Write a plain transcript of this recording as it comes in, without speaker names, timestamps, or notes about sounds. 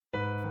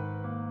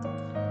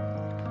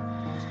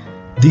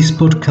This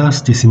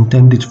podcast is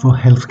intended for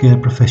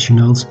healthcare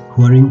professionals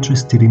who are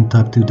interested in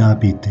type 2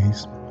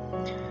 diabetes.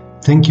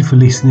 Thank you for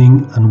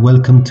listening and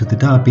welcome to the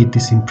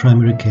Diabetes in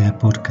Primary Care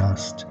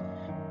podcast,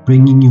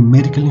 bringing you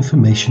medical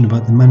information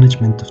about the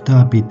management of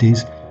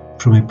diabetes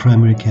from a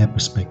primary care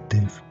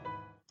perspective.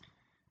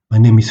 My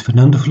name is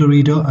Fernando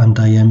Florido and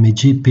I am a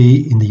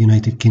GP in the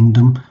United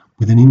Kingdom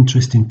with an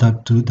interest in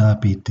type 2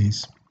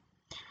 diabetes.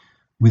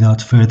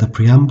 Without further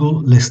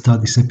preamble, let's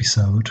start this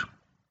episode.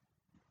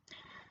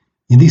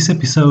 In this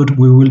episode,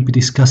 we will be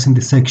discussing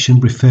the section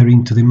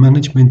referring to the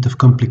management of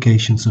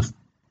complications of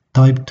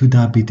type 2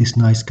 diabetes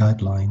NICE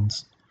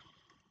guidelines,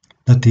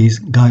 that is,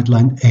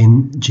 Guideline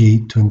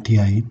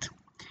NG28.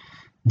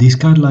 This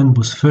guideline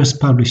was first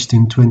published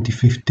in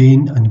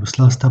 2015 and was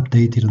last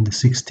updated on the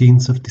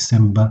 16th of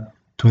December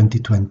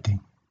 2020.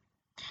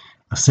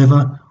 As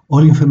ever,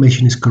 all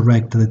information is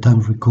correct at the time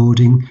of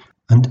recording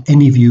and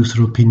any views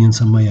or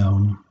opinions are my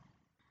own.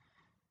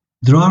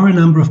 There are a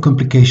number of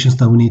complications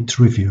that we need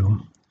to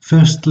review.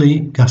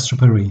 Firstly,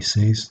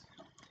 gastroparesis.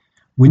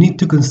 We need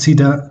to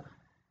consider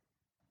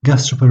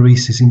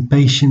gastroparesis in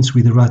patients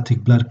with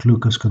erratic blood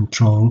glucose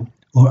control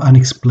or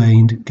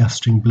unexplained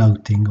gastric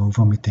bloating or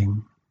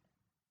vomiting.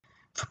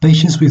 For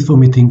patients with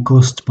vomiting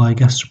caused by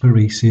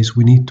gastroparesis,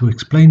 we need to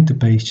explain to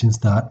patients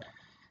that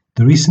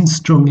there isn't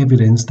strong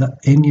evidence that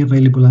any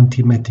available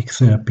antiemetic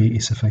therapy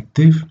is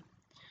effective.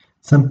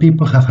 Some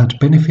people have had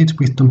benefit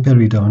with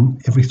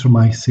domperidone,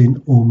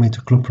 erythromycin or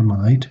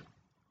metoclopramide,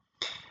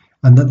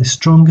 and that the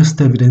strongest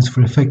evidence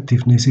for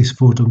effectiveness is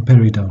for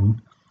domperidone,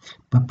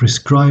 but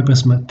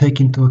prescribers must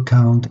take into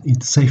account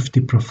its safety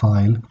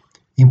profile,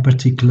 in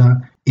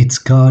particular its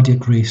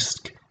cardiac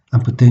risk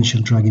and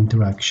potential drug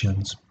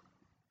interactions.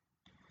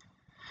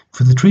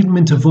 For the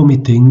treatment of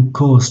vomiting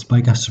caused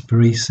by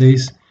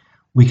gastroparesis,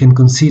 we can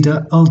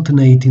consider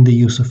alternating the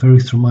use of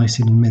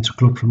erythromycin and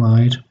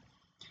metoclopramide,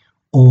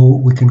 or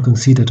we can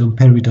consider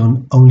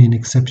domperidone only in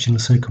exceptional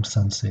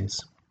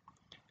circumstances.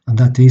 And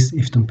that is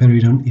if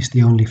domperidone is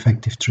the only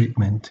effective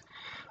treatment.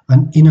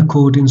 And in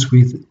accordance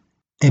with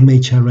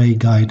MHRA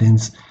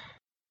guidance,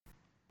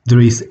 there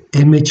is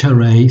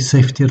MHRA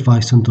safety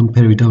advice on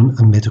domperidone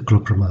and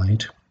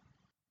metoclopramide.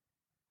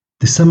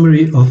 The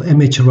summary of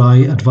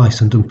MHRA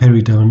advice on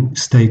domperidone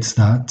states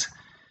that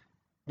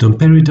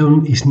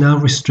domperidone is now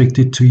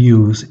restricted to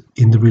use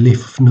in the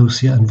relief of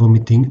nausea and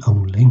vomiting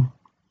only.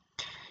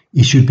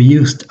 It should be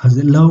used as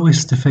the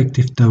lowest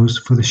effective dose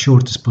for the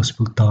shortest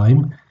possible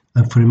time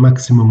and for a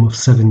maximum of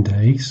 7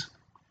 days.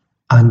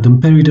 And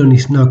domperidone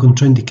is now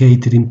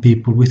contraindicated in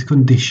people with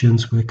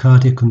conditions where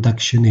cardiac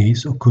conduction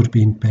is or could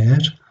be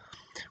impaired,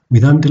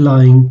 with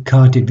underlying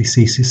cardiac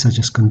diseases such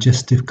as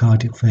congestive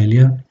cardiac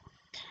failure,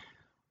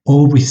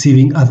 or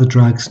receiving other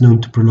drugs known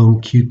to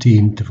prolong QT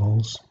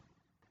intervals,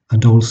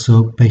 and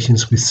also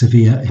patients with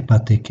severe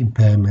hepatic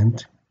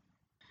impairment.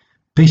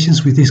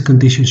 Patients with this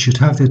condition should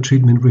have their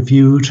treatment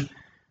reviewed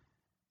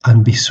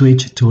and be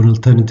switched to an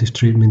alternative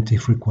treatment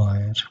if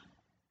required.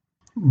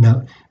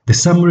 Now, the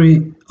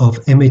summary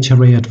of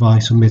MHRA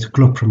advice on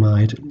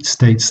metoclopramide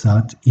states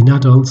that in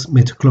adults,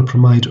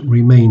 metoclopramide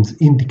remains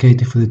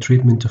indicated for the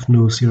treatment of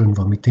nausea and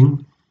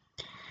vomiting.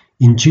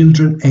 In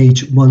children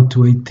aged 1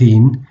 to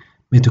 18,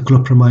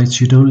 metoclopramide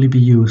should only be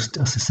used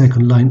as a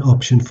second-line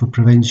option for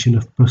prevention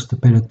of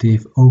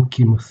postoperative or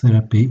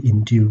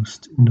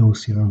chemotherapy-induced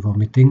nausea and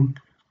vomiting.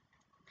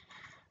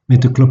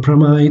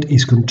 Metoclopramide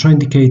is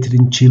contraindicated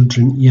in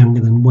children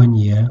younger than 1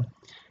 year.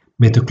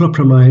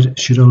 Metoclopramide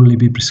should only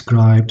be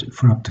prescribed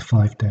for up to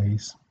 5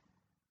 days.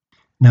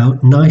 Now,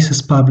 NICE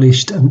has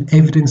published an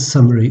evidence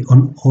summary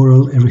on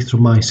oral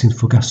erythromycin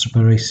for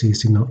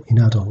gastroparesis in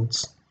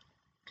adults.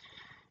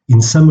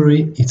 In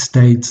summary, it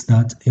states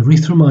that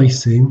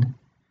erythromycin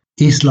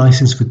is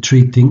licensed for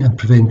treating and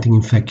preventing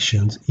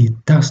infections.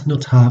 It does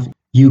not have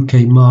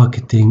UK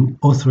marketing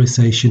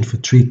authorization for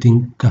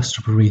treating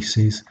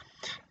gastroparesis,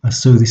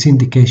 so this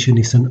indication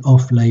is an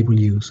off-label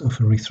use of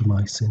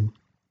erythromycin.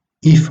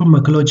 If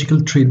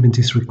pharmacological treatment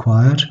is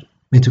required,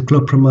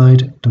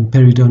 metoclopramide,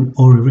 domperidone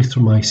or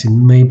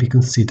erythromycin may be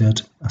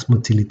considered as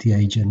motility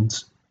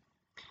agents.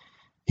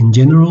 In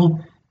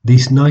general,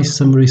 these NICE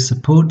summaries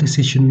support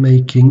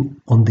decision-making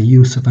on the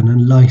use of an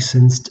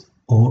unlicensed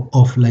or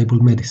off-label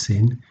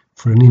medicine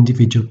for an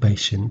individual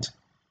patient,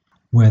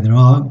 where there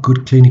are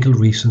good clinical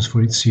reasons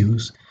for its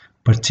use,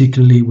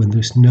 particularly when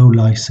there is no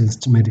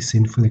licensed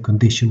medicine for the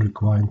condition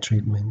requiring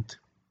treatment.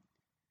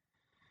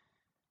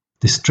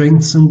 The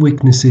strengths and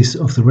weaknesses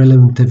of the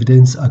relevant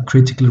evidence are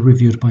critically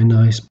reviewed by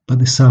NICE, but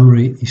the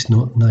summary is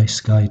not NICE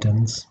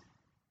guidance.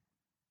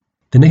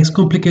 The next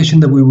complication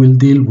that we will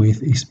deal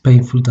with is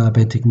painful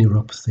diabetic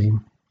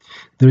neuropathy.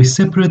 There is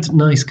separate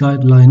NICE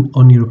guideline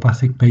on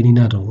neuropathic pain in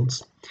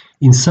adults.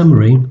 In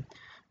summary,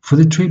 for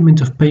the treatment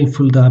of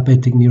painful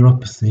diabetic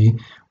neuropathy,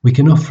 we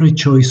can offer a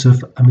choice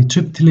of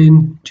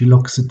amitriptyline,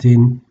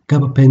 duloxetine,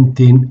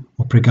 gabapentin,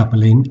 or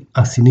pregabalin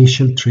as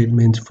initial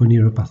treatment for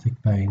neuropathic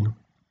pain.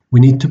 We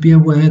need to be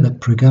aware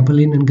that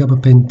pregabalin and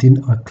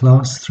gabapentin are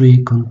class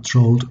 3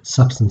 controlled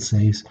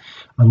substances,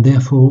 and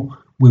therefore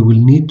we will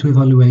need to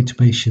evaluate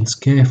patients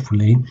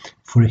carefully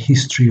for a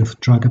history of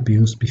drug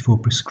abuse before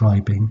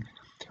prescribing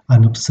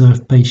and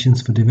observe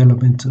patients for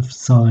development of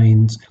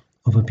signs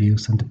of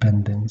abuse and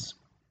dependence.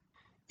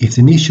 If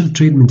the initial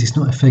treatment is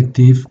not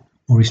effective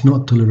or is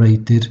not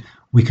tolerated,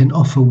 we can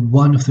offer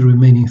one of the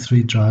remaining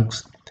 3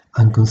 drugs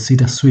and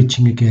consider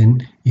switching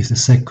again if the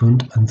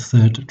second and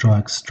third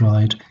drugs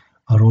tried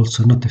are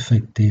also not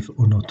effective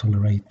or not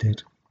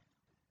tolerated.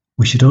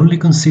 We should only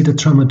consider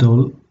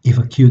tramadol if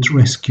acute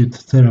rescue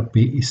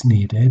therapy is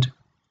needed,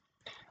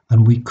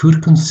 and we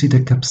could consider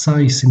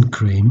capsaicin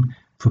cream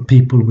for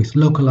people with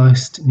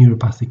localized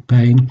neuropathic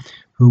pain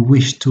who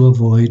wish to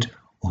avoid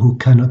or who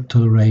cannot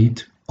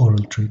tolerate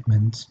oral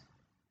treatments.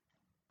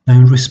 Now,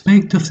 in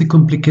respect of the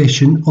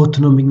complication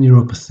autonomic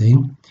neuropathy,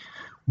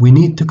 we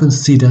need to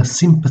consider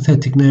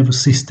sympathetic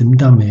nervous system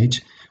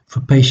damage for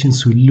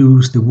patients who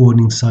lose the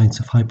warning signs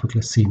of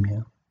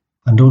hypoglycemia,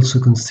 and also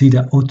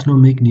consider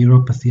autonomic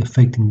neuropathy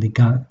affecting the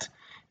gut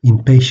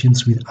in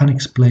patients with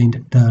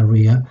unexplained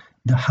diarrhea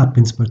that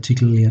happens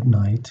particularly at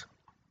night.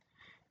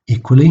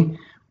 Equally,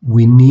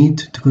 we need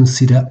to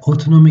consider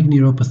autonomic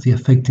neuropathy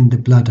affecting the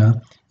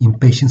bladder in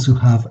patients who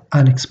have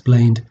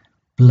unexplained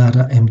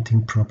bladder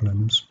emptying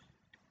problems.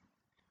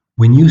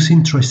 When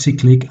using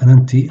tricyclic and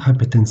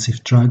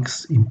antihypertensive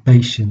drugs in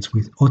patients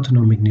with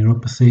autonomic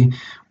neuropathy,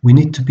 we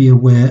need to be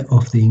aware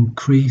of the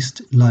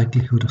increased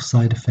likelihood of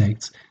side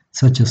effects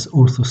such as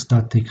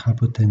orthostatic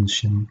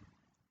hypotension.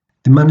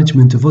 The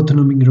management of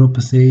autonomic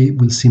neuropathy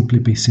will simply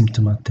be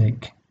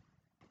symptomatic.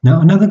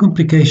 Now, another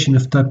complication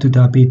of type 2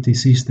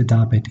 diabetes is the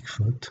diabetic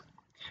foot,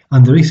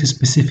 and there is a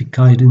specific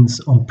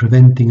guidance on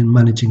preventing and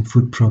managing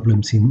foot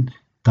problems in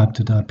type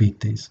 2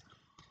 diabetes.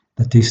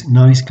 That is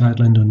NICE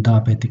guideline on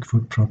diabetic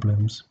foot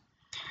problems.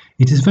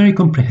 It is very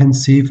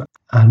comprehensive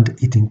and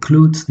it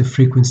includes the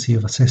frequency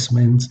of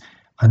assessments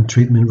and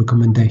treatment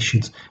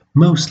recommendations,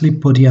 mostly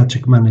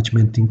podiatric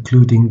management,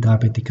 including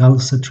diabetic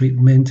ulcer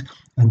treatment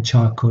and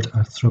Charcot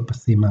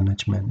arthropathy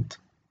management.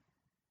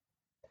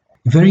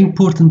 A very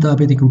important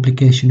diabetic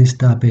complication is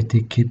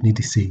diabetic kidney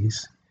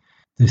disease.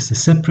 There is a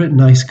separate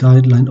NICE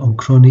guideline on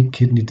chronic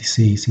kidney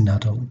disease in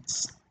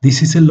adults.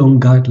 This is a long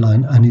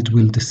guideline and it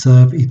will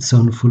deserve its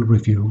own full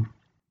review.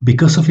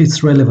 Because of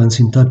its relevance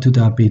in type 2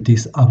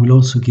 diabetes, I will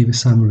also give a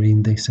summary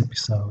in this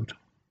episode.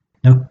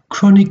 Now,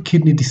 chronic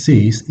kidney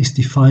disease is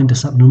defined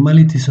as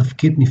abnormalities of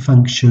kidney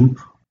function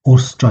or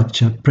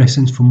structure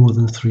present for more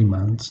than 3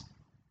 months.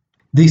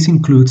 This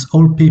includes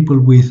all people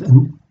with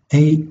an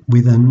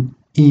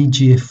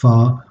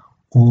eGFR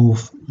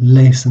of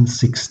less than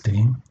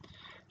 60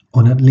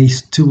 on at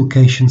least 2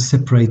 occasions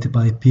separated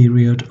by a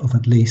period of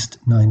at least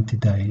 90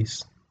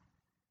 days.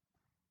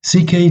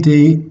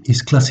 CKD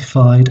is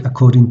classified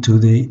according to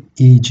the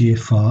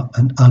eGFR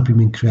and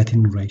albumin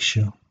creatinine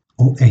ratio,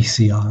 or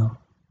ACR.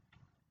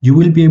 You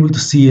will be able to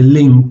see a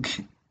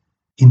link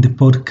in the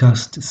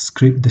podcast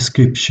script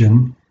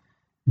description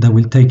that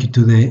will take you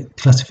to the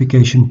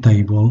classification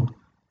table,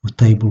 or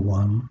table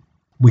 1.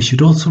 We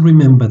should also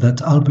remember that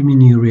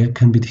albuminuria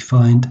can be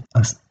defined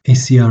as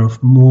ACR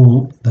of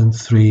more than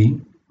 3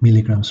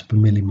 milligrams per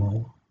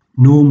millimole.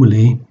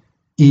 Normally,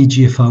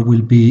 eGFR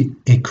will be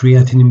a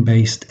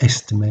creatinine-based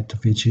estimate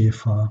of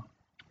eGFR,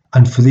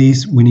 and for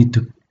this we need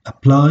to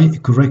apply a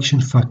correction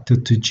factor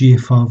to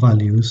GFR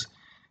values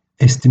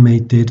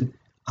estimated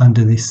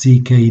under the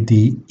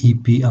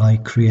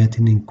CKD-EPI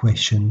creatinine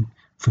equation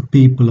for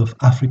people of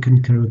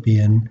African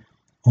Caribbean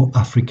or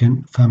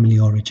African family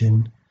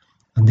origin,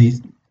 and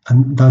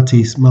that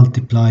is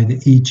multiply the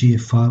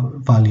eGFR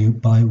value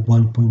by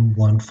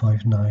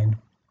 1.159.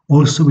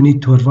 Also, we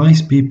need to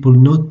advise people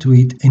not to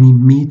eat any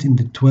meat in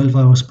the 12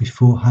 hours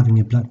before having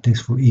a blood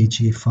test for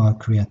eGFR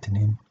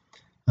creatinine,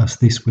 as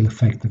this will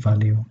affect the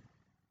value.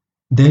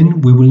 Then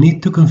we will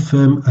need to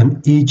confirm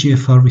an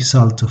eGFR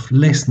result of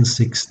less than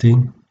 60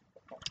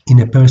 in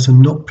a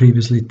person not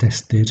previously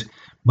tested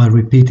by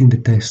repeating the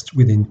test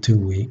within 2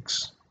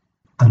 weeks.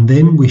 And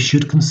then we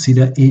should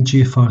consider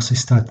eGFR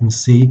cystatin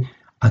C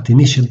at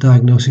initial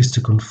diagnosis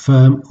to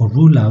confirm or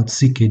rule out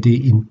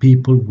CKD in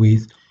people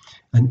with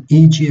an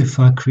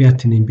eGFR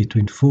creatinine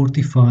between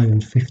 45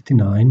 and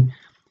 59,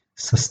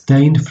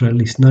 sustained for at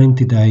least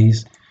 90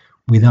 days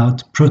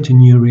without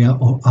proteinuria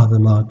or other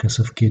markers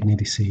of kidney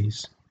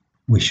disease.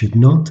 We should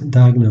not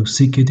diagnose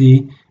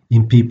CKD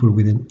in people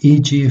with an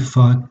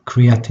eGFR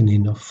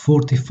creatinine of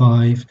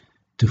 45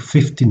 to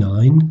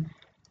 59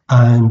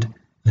 and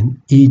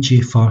an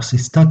eGFR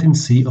cystatin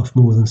C of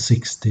more than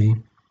 60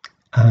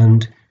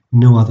 and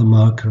no other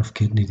marker of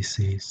kidney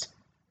disease.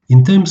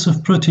 In terms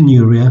of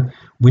proteinuria,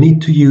 we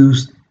need to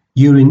use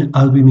urine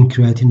albumin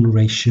creatinine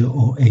ratio,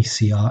 or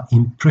ACR,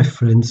 in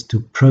preference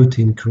to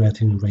protein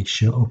creatinine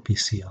ratio, or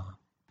PCR,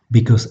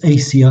 because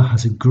ACR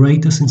has a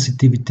greater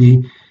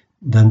sensitivity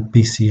than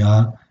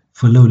PCR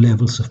for low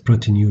levels of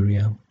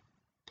proteinuria.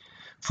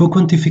 For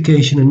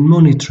quantification and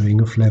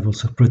monitoring of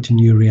levels of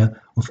proteinuria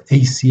of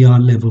ACR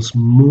levels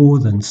more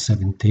than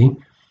 70,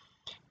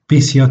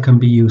 PCR can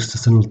be used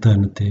as an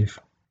alternative.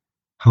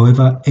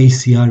 However,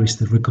 ACR is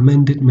the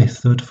recommended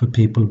method for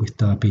people with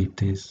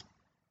diabetes.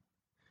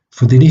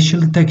 For the initial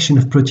detection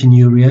of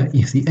proteinuria,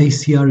 if the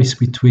ACR is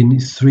between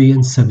 3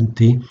 and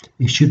 70,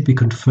 it should be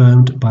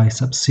confirmed by a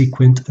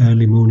subsequent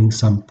early morning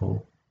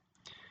sample.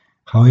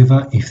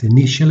 However, if the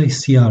initial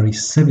ACR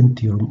is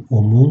 70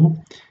 or more,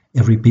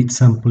 a repeat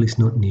sample is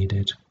not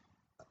needed.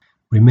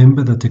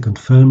 Remember that a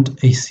confirmed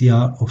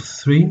ACR of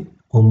 3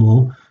 or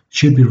more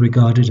should be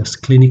regarded as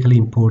clinically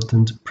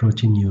important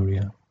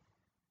proteinuria.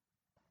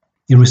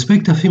 In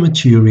respect of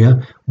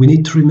hematuria, we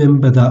need to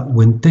remember that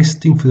when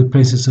testing for the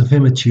presence of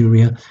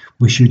hematuria,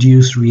 we should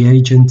use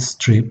reagent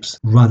strips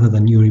rather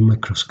than urine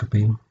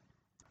microscopy,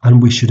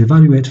 and we should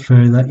evaluate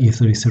further if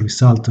there is a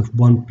result of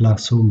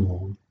 1+ or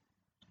more.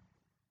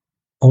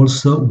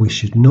 Also, we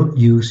should not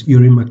use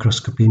urine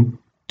microscopy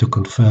to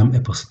confirm a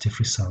positive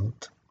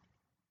result.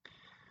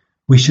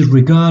 We should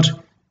regard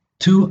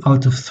 2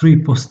 out of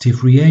 3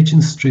 positive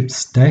reagent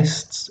strips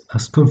tests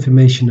as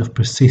confirmation of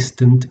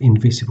persistent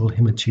invisible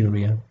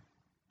hematuria.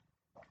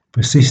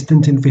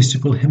 Persistent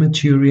invisible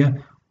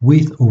hematuria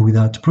with or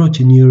without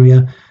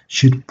proteinuria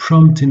should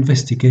prompt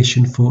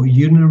investigation for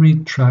urinary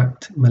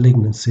tract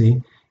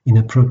malignancy in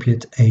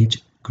appropriate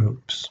age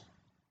groups.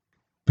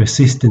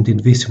 Persistent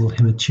invisible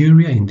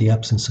hematuria in the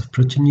absence of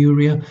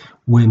proteinuria,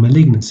 where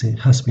malignancy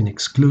has been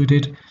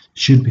excluded,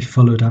 should be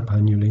followed up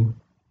annually.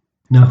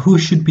 Now, who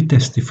should be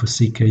tested for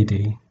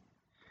CKD?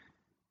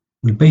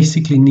 We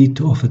basically need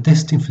to offer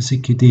testing for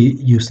CKD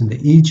using the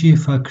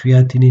eGFR,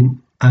 creatinine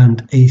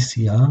and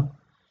ACR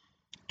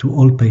to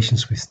all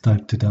patients with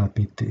type 2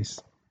 diabetes.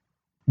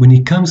 When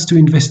it comes to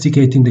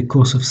investigating the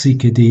cause of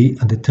CKD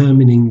and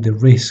determining the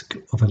risk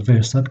of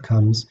adverse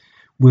outcomes,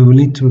 we will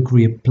need to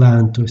agree a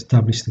plan to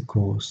establish the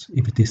cause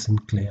if it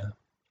isn't clear.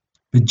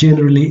 But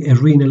generally, a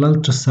renal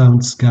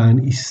ultrasound scan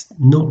is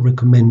not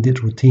recommended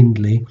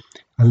routinely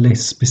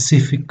unless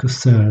specific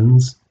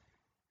concerns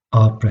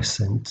are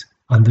present,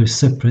 and there is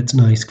a separate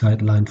NICE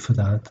guideline for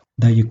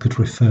that you could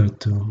refer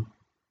to.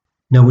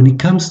 Now, when it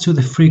comes to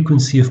the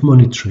frequency of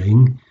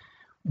monitoring,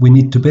 we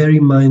need to bear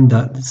in mind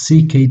that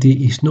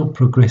CKD is not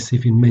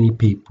progressive in many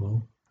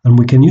people, and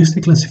we can use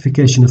the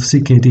classification of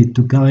CKD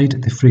to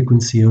guide the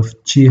frequency of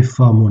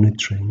GFR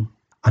monitoring,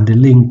 and the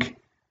link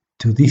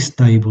to this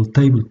table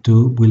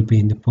 2, will be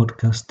in the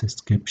podcast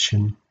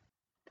description.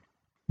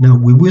 Now,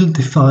 we will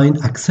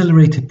define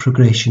accelerated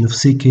progression of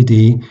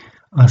CKD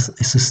as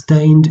a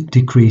sustained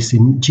decrease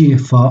in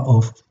GFR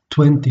of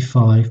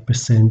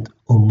 25%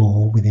 or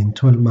more within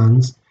 12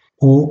 months,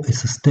 or a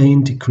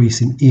sustained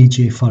decrease in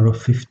eGFR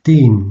of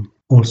 15,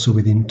 also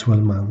within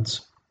 12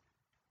 months.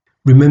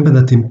 Remember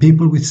that in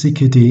people with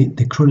CKD,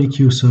 the chronic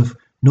use of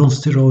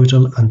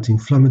non-steroidal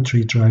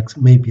anti-inflammatory drugs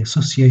may be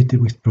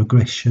associated with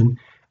progression,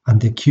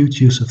 and the acute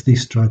use of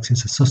these drugs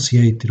is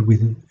associated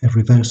with a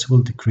reversible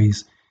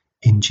decrease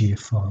in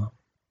GFR.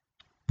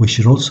 We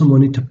should also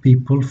monitor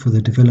people for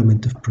the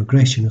development of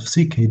progression of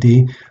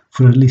CKD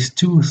for at least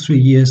 2 or 3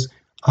 years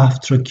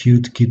after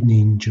acute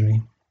kidney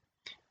injury,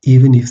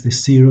 even if the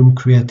serum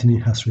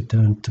creatinine has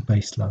returned to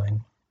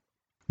baseline.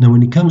 Now,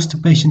 when it comes to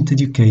patient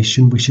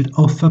education, we should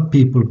offer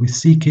people with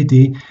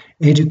CKD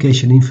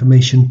education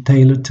information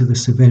tailored to the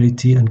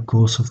severity and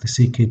cause of the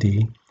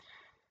CKD,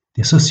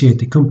 the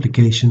associated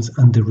complications,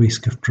 and the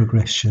risk of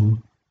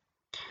progression.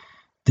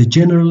 The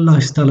general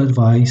lifestyle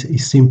advice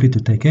is simply to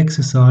take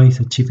exercise,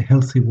 achieve a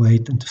healthy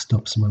weight, and to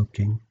stop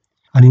smoking.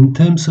 And in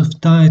terms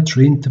of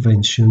dietary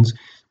interventions,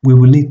 we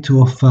will need to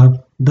offer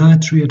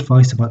dietary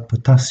advice about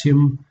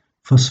potassium,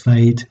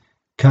 phosphate,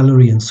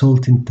 calorie and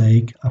salt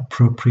intake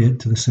appropriate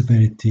to the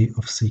severity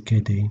of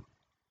CKD.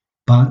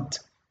 But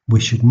we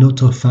should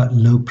not offer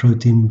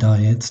low-protein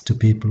diets to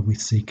people with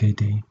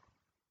CKD.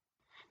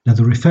 Now,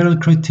 the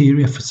referral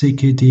criteria for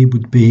CKD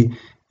would be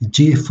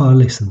GFR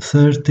less than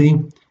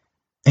 30,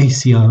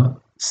 ACR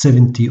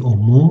 70 or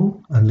more,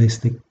 unless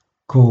the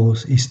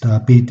cause is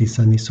diabetes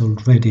and is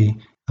already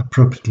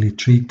appropriately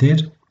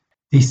treated,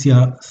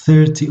 ACR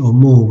 30 or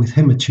more with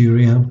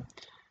hematuria,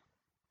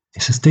 a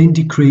sustained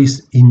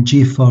decrease in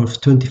GFR of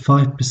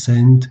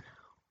 25%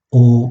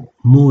 or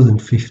more than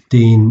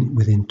 15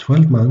 within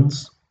 12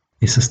 months,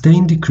 a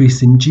sustained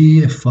decrease in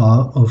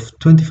GFR of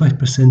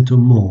 25% or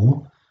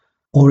more,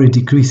 or a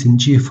decrease in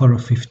GFR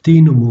of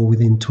 15 or more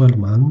within 12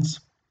 months,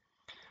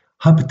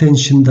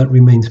 hypertension that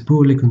remains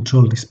poorly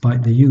controlled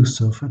despite the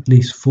use of at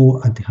least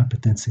 4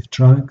 antihypertensive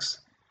drugs,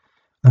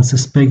 and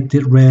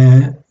suspected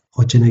rare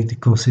or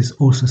genetic causes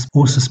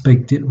or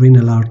suspected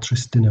renal artery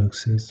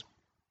stenosis.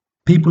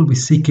 People with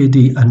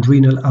CKD and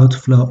renal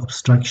outflow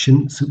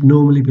obstruction should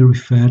normally be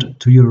referred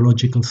to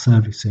urological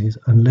services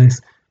unless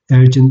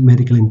urgent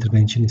medical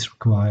intervention is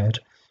required,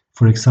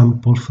 for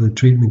example, for the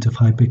treatment of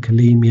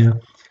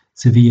hyperkalemia,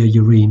 severe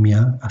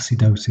uremia,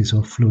 acidosis,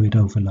 or fluid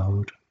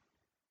overload.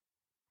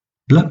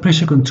 Blood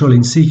pressure control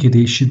in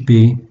CKD should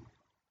be,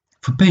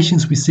 for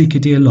patients with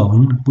CKD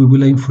alone, we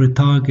will aim for a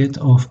target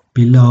of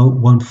below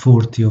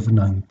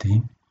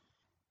 140/90.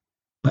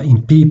 But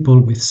in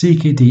people with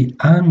CKD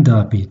and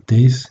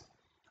diabetes,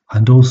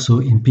 and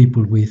also in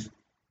people with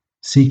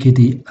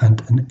CKD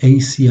and an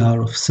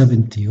ACR of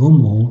 70 or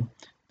more,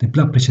 the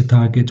blood pressure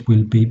target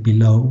will be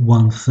below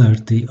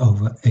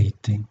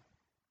 130/80.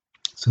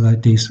 So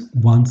that is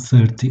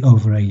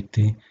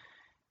 130/80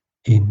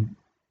 in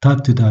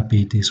type 2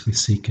 diabetes with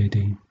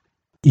CKD.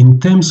 In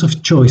terms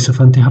of choice of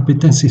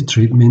antihypertensive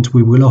treatment,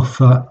 we will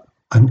offer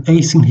an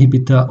ACE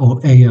inhibitor or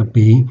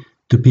ARB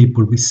to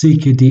people with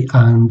CKD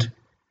and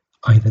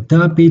either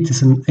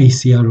diabetes and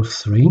ACR of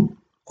 3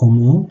 or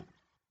more,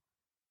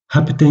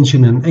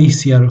 hypertension and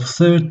ACR of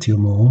 30 or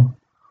more,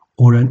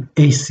 or an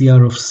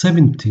ACR of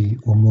 70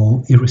 or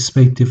more,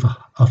 irrespective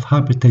of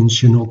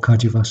hypertension or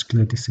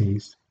cardiovascular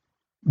disease.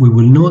 We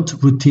will not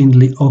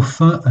routinely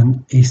offer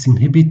an ACE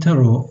inhibitor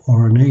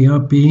or an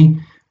ARB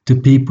to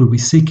people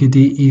with CKD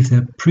if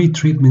their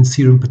pre-treatment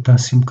serum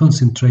potassium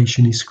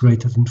concentration is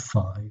greater than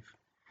 5.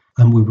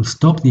 And we will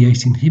stop the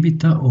ACE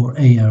inhibitor or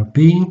ARB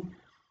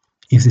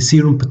if the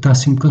serum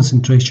potassium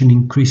concentration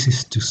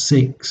increases to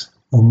 6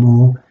 or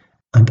more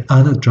and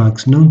other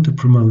drugs known to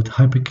promote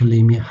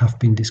hyperkalemia have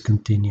been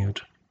discontinued.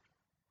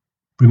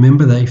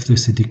 Remember that if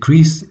there's a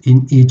decrease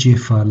in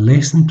eGFR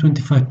less than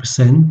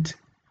 25%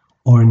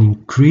 or an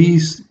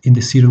increase in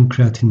the serum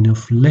creatinine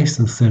of less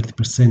than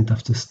 30%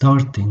 after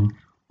starting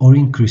or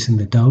increasing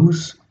the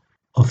dose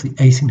of the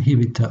ACE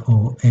inhibitor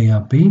or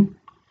ARB,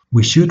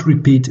 we should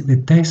repeat the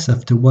test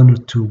after 1 or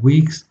 2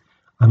 weeks,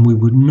 and we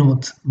would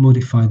not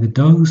modify the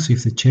dose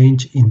if the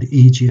change in the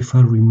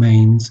eGFR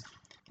remains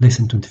less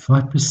than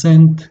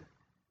 25%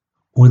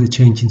 or the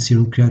change in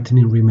serum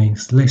creatinine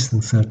remains less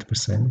than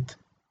 30%.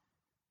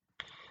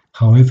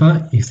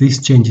 However, if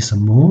these changes are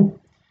more,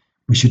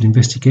 we should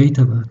investigate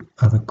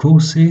other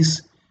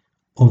causes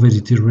of a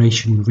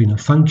deterioration in renal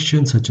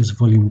function, such as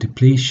volume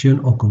depletion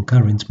or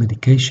concurrent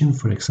medication,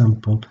 for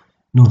example,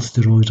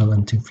 non-steroidal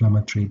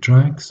anti-inflammatory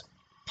drugs.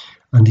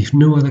 And if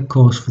no other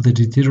cause for the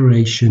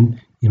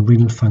deterioration in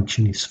renal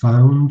function is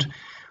found,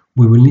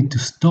 we will need to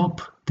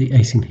stop the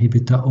ACE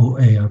inhibitor or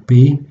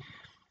ARB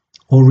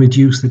or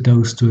reduce the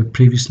dose to a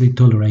previously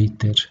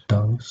tolerated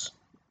dose.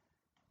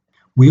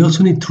 We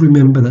also need to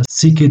remember that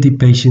CKD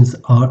patients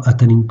are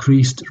at an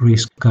increased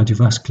risk of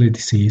cardiovascular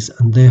disease,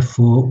 and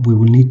therefore we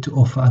will need to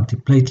offer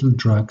antiplatelet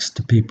drugs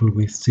to people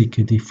with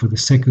CKD for the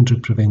secondary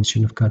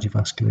prevention of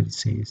cardiovascular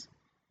disease.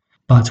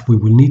 But we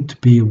will need to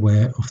be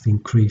aware of the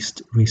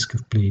increased risk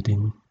of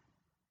bleeding.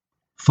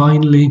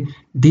 Finally,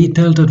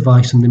 detailed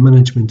advice on the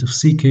management of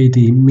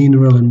CKD,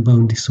 mineral and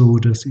bone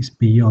disorders is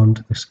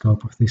beyond the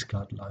scope of this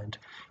guideline.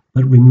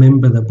 But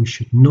remember that we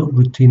should not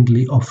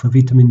routinely offer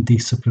vitamin D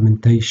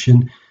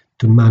supplementation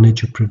to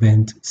manage or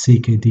prevent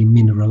CKD,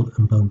 mineral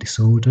and bone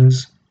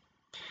disorders.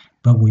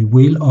 But we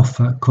will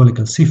offer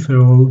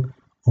cholecalciferol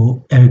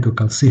or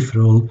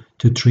ergocalciferol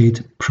to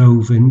treat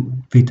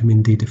proven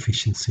vitamin D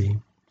deficiency.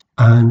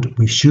 And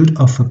we should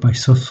offer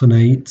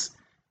bisphosphonates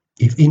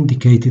if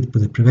indicated for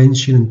the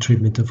prevention and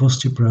treatment of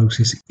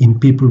osteoporosis in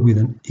people with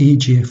an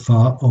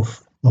eGFR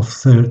of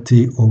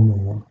 30 or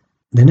more.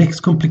 The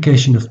next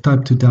complication of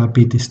type 2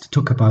 diabetes to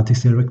talk about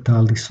is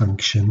erectile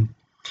dysfunction.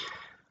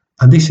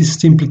 And this is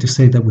simply to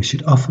say that we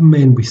should offer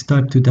men with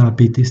type 2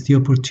 diabetes the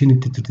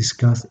opportunity to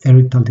discuss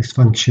erectile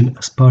dysfunction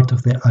as part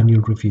of their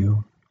annual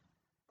review.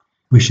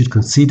 We should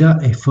consider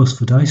a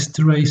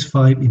phosphodiesterase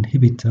 5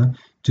 inhibitor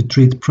to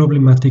treat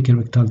problematic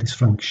erectile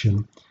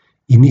dysfunction,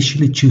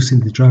 initially choosing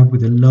the drug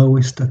with the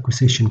lowest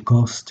acquisition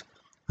cost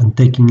and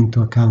taking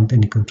into account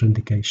any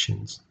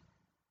contraindications.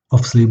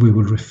 Obviously, we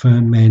will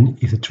refer men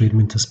if the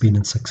treatment has been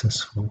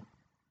unsuccessful.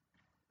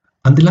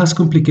 And the last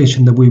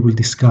complication that we will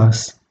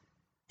discuss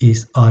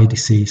is eye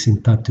disease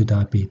in type 2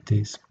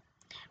 diabetes.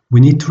 We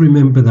need to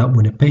remember that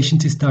when a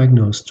patient is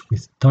diagnosed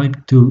with type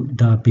 2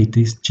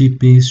 diabetes,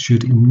 GPs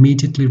should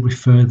immediately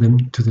refer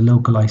them to the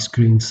local eye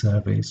screening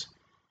service.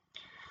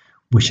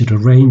 We should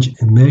arrange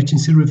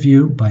emergency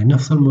review by an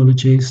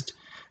ophthalmologist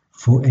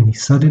for any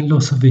sudden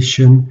loss of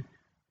vision,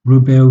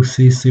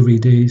 rubeosis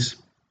iridis,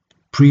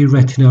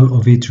 pre-retinal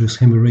or vitreous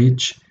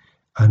hemorrhage,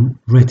 and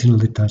retinal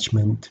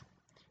detachment.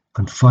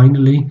 And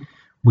finally,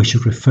 we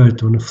should refer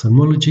to an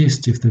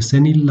ophthalmologist if there's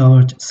any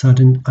large,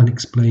 sudden,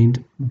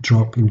 unexplained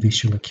drop in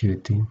visual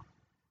acuity.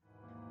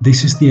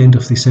 This is the end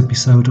of this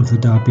episode of the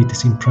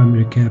Diabetes in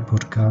Primary Care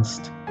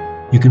podcast.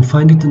 You can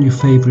find it on your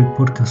favorite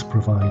podcast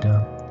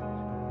provider.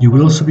 You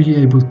will also be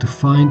able to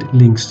find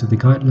links to the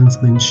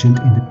guidelines mentioned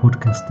in the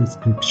podcast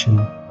description.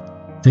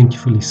 Thank you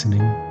for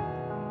listening.